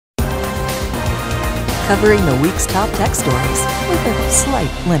covering the week's top tech stories with a slight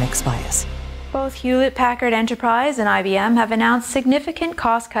Linux bias. Both Hewlett-Packard Enterprise and IBM have announced significant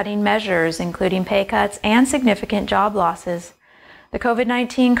cost-cutting measures, including pay cuts and significant job losses. The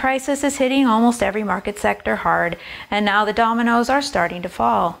COVID-19 crisis is hitting almost every market sector hard, and now the dominoes are starting to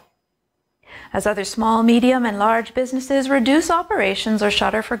fall. As other small, medium, and large businesses reduce operations or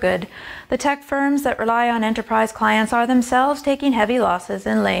shutter for good, the tech firms that rely on enterprise clients are themselves taking heavy losses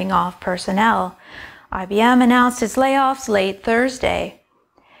and laying off personnel. IBM announced its layoffs late Thursday.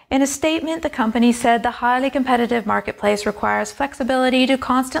 In a statement, the company said the highly competitive marketplace requires flexibility to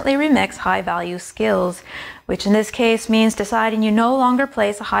constantly remix high-value skills, which in this case means deciding you no longer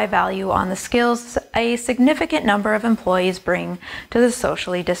place a high value on the skills a significant number of employees bring to the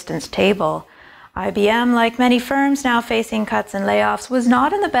socially distanced table. IBM, like many firms now facing cuts and layoffs, was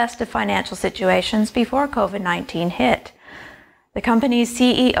not in the best of financial situations before COVID-19 hit. The company's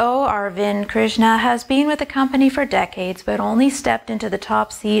CEO, Arvind Krishna, has been with the company for decades but only stepped into the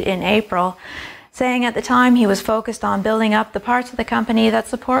top seat in April, saying at the time he was focused on building up the parts of the company that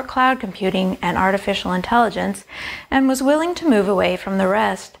support cloud computing and artificial intelligence and was willing to move away from the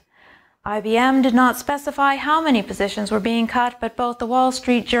rest. IBM did not specify how many positions were being cut, but both the Wall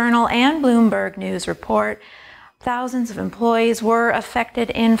Street Journal and Bloomberg News report thousands of employees were affected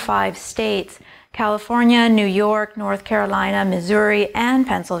in 5 states: California, New York, North Carolina, Missouri, and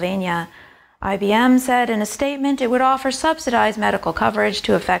Pennsylvania. IBM said in a statement it would offer subsidized medical coverage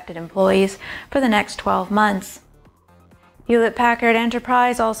to affected employees for the next 12 months. Hewlett-Packard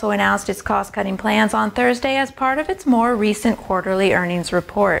Enterprise also announced its cost-cutting plans on Thursday as part of its more recent quarterly earnings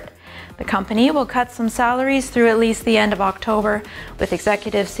report. The company will cut some salaries through at least the end of October, with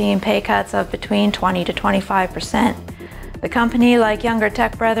executives seeing pay cuts of between 20 to 25%. The company, like younger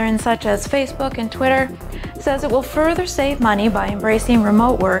tech brethren such as Facebook and Twitter, says it will further save money by embracing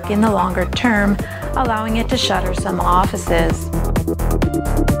remote work in the longer term, allowing it to shutter some offices.